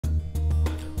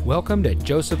Welcome to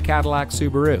Joseph Cadillac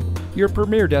Subaru, your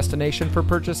premier destination for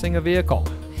purchasing a vehicle.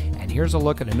 And here's a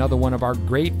look at another one of our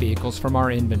great vehicles from our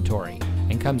inventory,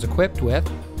 and comes equipped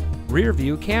with rear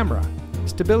view camera,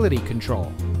 stability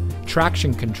control,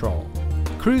 traction control,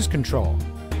 cruise control,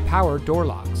 power door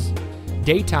locks,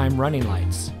 daytime running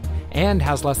lights, and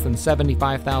has less than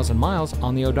 75,000 miles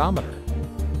on the odometer.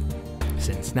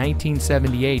 Since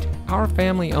 1978, our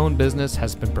family-owned business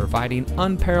has been providing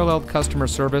unparalleled customer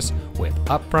service with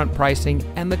upfront pricing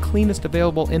and the cleanest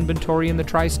available inventory in the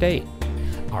tri-state.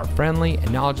 Our friendly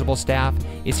and knowledgeable staff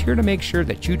is here to make sure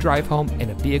that you drive home in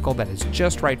a vehicle that is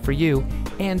just right for you,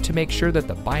 and to make sure that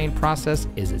the buying process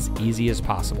is as easy as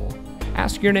possible.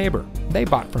 Ask your neighbor, they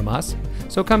bought from us,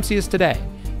 so come see us today.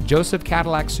 Joseph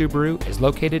Cadillac Subaru is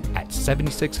located at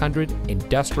 7600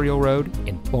 Industrial Road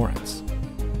in Florence.